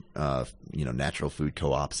great natural food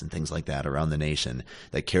co-ops and things like that around the nation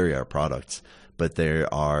that carry our products. But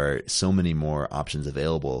there are so many more options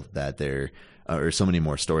available or so many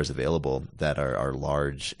more stores available that are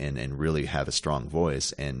large and really have a strong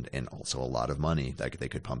voice and also a lot of money that they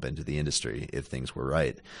could pump into the industry if things were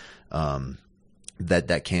right.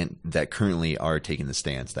 That currently are taking the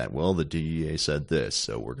stance that, well, the DEA said this,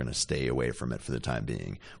 so we're going to stay away from it for the time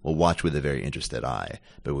being. We'll watch with a very interested eye,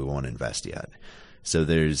 but we won't invest yet. So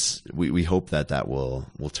we hope that will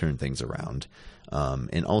turn things around.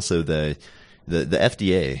 And also the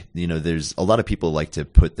FDA, there's a lot of people like to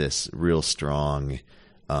put this real strong,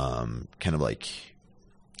 kind of like,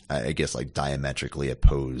 I guess, like diametrically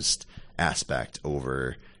opposed aspect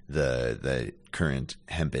over the current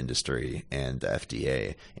hemp industry and the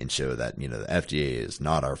FDA, and show that, the FDA is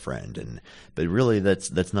not our friend. But really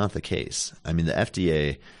that's not the case. The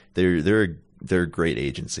FDA, they're a great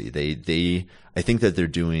agency. I think that they're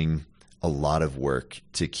doing a lot of work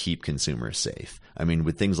to keep consumers safe.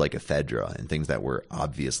 With things like ephedra and things that were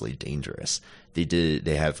obviously dangerous,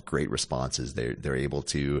 they have great responses. They're able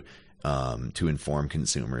to inform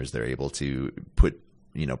consumers. They're able to put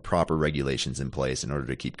proper regulations in place in order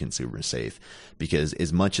to keep consumers safe. Because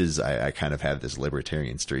as much as I kind of have this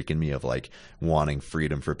libertarian streak in me of like wanting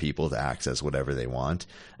freedom for people to access whatever they want,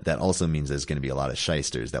 that also means there's going to be a lot of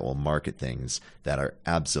shysters that will market things that are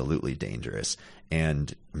absolutely dangerous.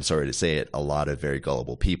 And I'm sorry to say it, a lot of very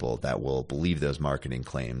gullible people that will believe those marketing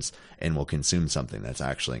claims and will consume something that's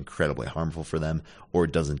actually incredibly harmful for them, or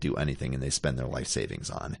doesn't do anything and they spend their life savings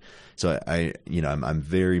on. So I'm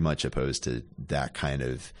very much opposed to that kind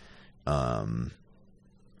of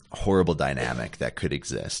horrible dynamic that could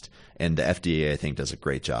exist. And the FDA, I think, does a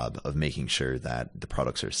great job of making sure that the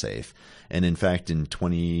products are safe. And in fact, I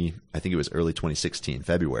think it was early 2016,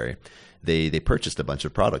 February, they purchased a bunch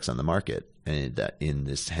of products on the market in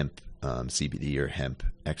this hemp CBD or hemp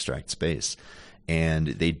extract space. And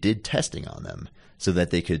they did testing on them so that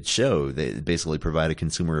they could they basically provide a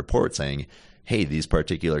consumer report saying, hey, these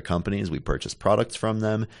particular companies, we purchased products from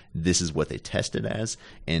them. This is what they tested as.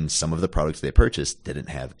 And some of the products they purchased didn't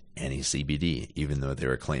have any CBD, even though they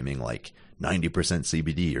were claiming like 90%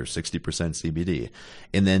 CBD or 60% CBD.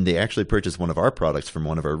 And then they actually purchased one of our products from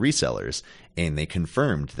one of our resellers, and they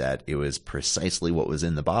confirmed that it was precisely what was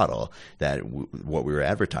in the bottle, what we were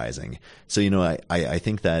advertising. So, I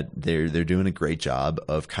think that they're doing a great job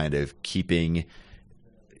of kind of keeping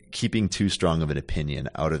too strong of an opinion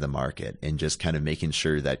out of the market, and just kind of making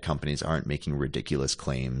sure that companies aren't making ridiculous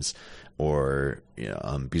claims, or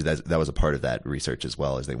because that was a part of that research as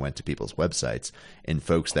well, as they went to people's websites, and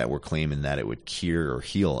folks that were claiming that it would cure or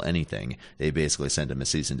heal anything, they basically sent them a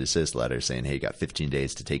cease and desist letter saying, hey, you got 15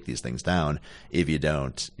 days to take these things down. If you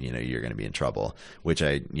don't, you're going to be in trouble, which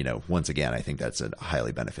once again, I think that's a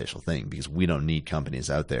highly beneficial thing, because we don't need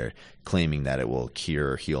companies out there claiming that it will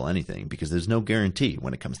cure or heal anything, because there's no guarantee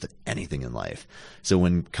when it comes to anything in life. So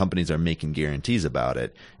when companies are making guarantees about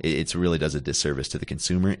it, it really does a disservice to the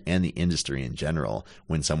consumer and the industry in general.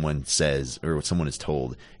 When someone says, or someone is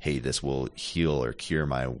told, hey, this will heal or cure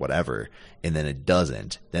my whatever, and then it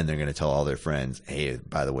doesn't, then they're going to tell all their friends, hey,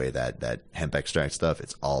 by the way, that hemp extract stuff,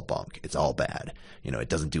 it's all bunk. It's all bad. It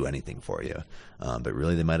doesn't do anything for you. But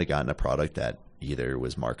really, they might have gotten a product that either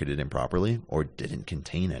was marketed improperly or didn't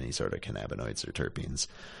contain any sort of cannabinoids or terpenes.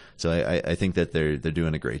 So I think that they're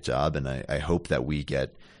doing a great job, and I hope that we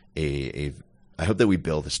get I hope that we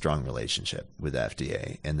build a strong relationship with the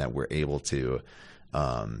FDA, and that we're able to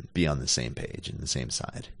be on the same page and the same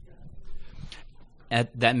side.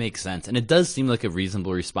 That makes sense. And it does seem like a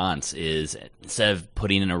reasonable response is, instead of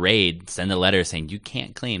putting in a raid, send a letter saying you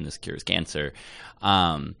can't claim this cures cancer.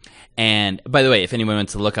 And by the way, if anyone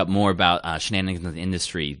wants to look up more about shenanigans in the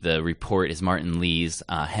industry, the report is Martin Lee's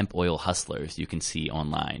Hemp Oil Hustlers. You can see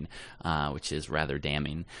online, which is rather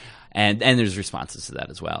damning. And there's responses to that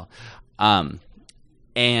as well.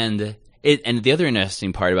 And the other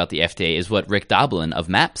interesting part about the FDA is what Rick Doblin of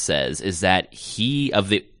MAP says, is that of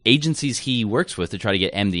the agencies he works with to try to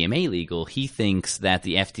get MDMA legal, he thinks that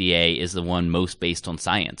the FDA is the one most based on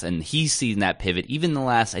science. And he's seen that pivot even in the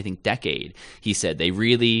last, I think, decade. He said they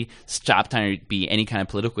really stopped trying to be any kind of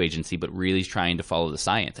political agency, but really trying to follow the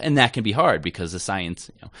science. And that can be hard, because the science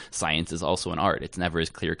is also an art. It's never as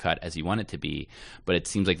clear cut as you want it to be. But it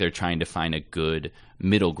seems like they're trying to find a good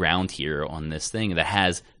middle ground here on this thing that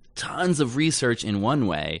has tons of research in one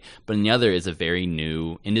way, but in the other is a very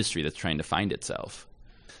new industry that's trying to find itself.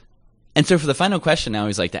 And so for the final question, I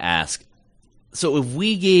always like to ask, so if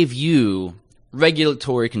we gave you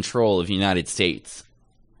regulatory control of the United States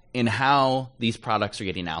in how these products are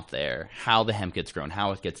getting out there, how the hemp gets grown,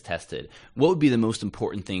 how it gets tested, what would be the most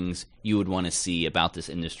important things you would want to see about this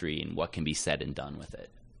industry, and what can be said and done with it?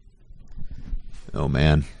 Oh,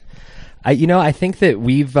 man. I think that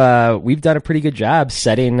we've done a pretty good job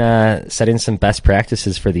setting some best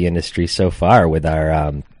practices for the industry so far with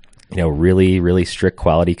our really, really strict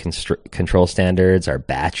quality control standards, our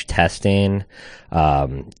batch testing,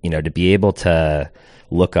 to be able to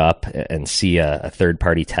look up and see a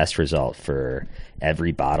third-party test result for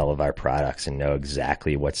every bottle of our products and know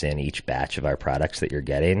exactly what's in each batch of our products that you're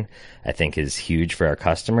getting, I think is huge for our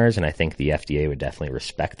customers, and I think the FDA would definitely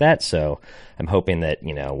respect that. So I'm hoping that,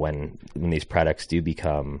 when these products do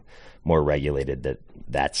become more regulated,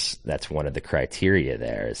 that's one of the criteria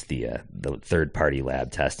there is the third-party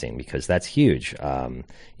lab testing, because that's huge.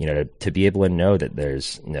 To be able to know that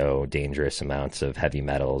there's no dangerous amounts of heavy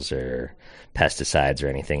metals or pesticides or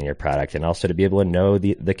anything in your product, and also to be able to know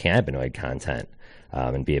the cannabinoid content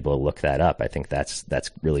and be able to look that up. I think that's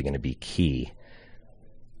really going to be key.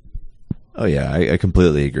 Oh yeah, I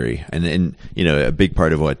completely agree. And a big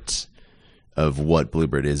part of what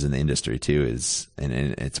Bluebird is in the industry too is, and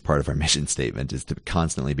it's part of our mission statement, is to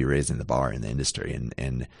constantly be raising the bar in the industry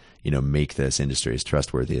and make this industry as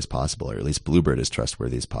trustworthy as possible, or at least Bluebird as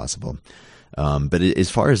trustworthy as possible. But as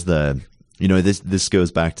far as the this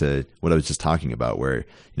goes back to what I was just talking about, where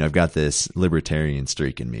I've got this libertarian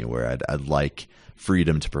streak in me where I'd like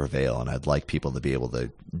freedom to prevail, and I'd like people to be able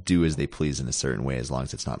to do as they please in a certain way as long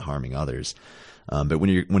as it's not harming others. But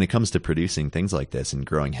when it comes to producing things like this and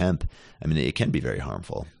growing hemp, I mean, it can be very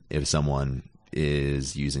harmful if someone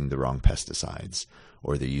is using the wrong pesticides,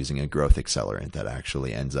 or they're using a growth accelerant that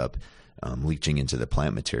actually ends up leaching into the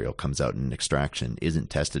plant material, comes out in extraction, isn't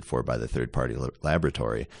tested for by the third-party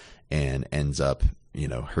laboratory, and ends up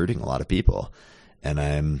hurting a lot of people.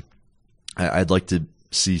 And I'd like to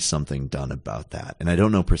see something done about that. And I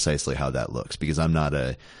don't know precisely how that looks, because I'm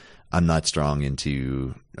not strong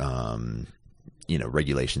into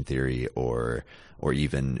regulation theory or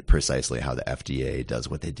even precisely how the FDA does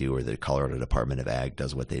what they do, or the Colorado Department of Ag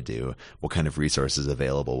does what they do, what kind of resources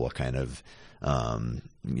available, what kind of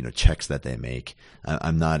checks that they make.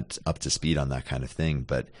 I'm not up to speed on that kind of thing,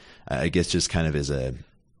 but I guess just kind of as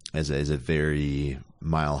a very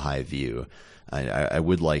mile high view, I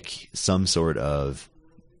would like some sort of,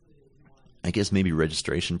 I guess, maybe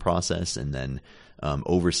registration process, and then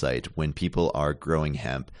oversight when people are growing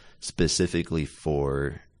hemp specifically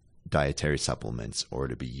for dietary supplements or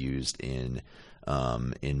to be used in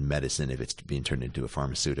medicine if it's being turned into a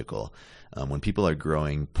pharmaceutical. When people are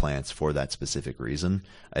growing plants for that specific reason,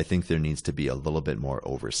 I think there needs to be a little bit more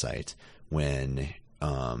oversight when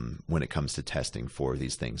it comes to testing for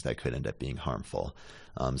these things that could end up being harmful.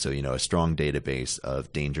 So a strong database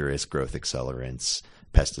of dangerous growth accelerants,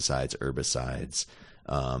 pesticides, herbicides,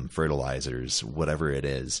 fertilizers, whatever it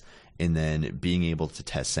is, and then being able to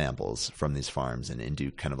test samples from these farms and do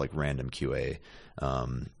kind of like random QA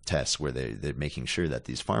tests where they're making sure that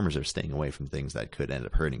these farmers are staying away from things that could end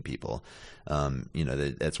up hurting people.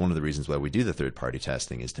 That's one of the reasons why we do the third-party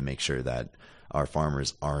testing, is to make sure that our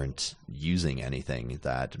farmers aren't using anything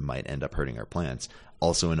that might end up hurting our plants.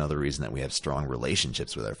 Also, another reason that we have strong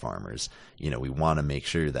relationships with our farmers. We want to make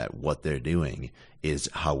sure that what they're doing is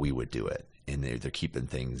how we would do it, and they're keeping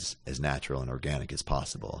things as natural and organic as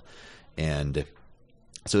possible. And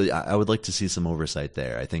so I would like to see some oversight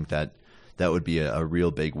there. I think that would be a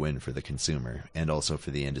real big win for the consumer and also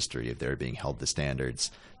for the industry if they're being held to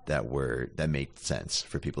standards that make sense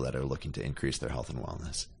for people that are looking to increase their health and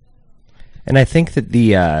wellness. And I think that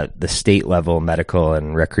the state level medical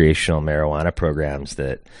and recreational marijuana programs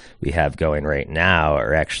that we have going right now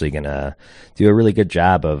are actually going to do a really good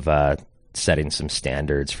job of setting some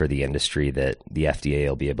standards for the industry that the FDA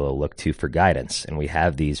will be able to look to for guidance. And we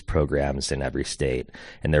have these programs in every state,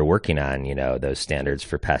 and they're working on, those standards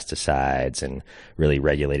for pesticides and really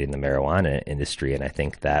regulating the marijuana industry. And I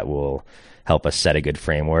think that will help us set a good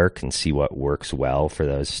framework and see what works well for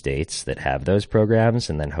those states that have those programs.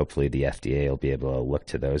 And then hopefully the FDA will be able to look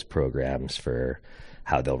to those programs for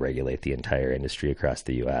how they'll regulate the entire industry across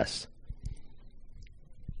the U.S.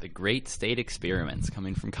 The great state experiments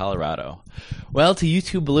coming from Colorado. Well, to you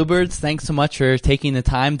two Bluebirds, thanks so much for taking the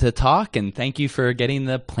time to talk, and thank you for getting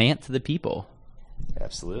the plant to the people.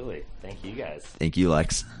 Absolutely. Thank you, guys. Thank you,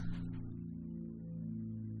 Lex.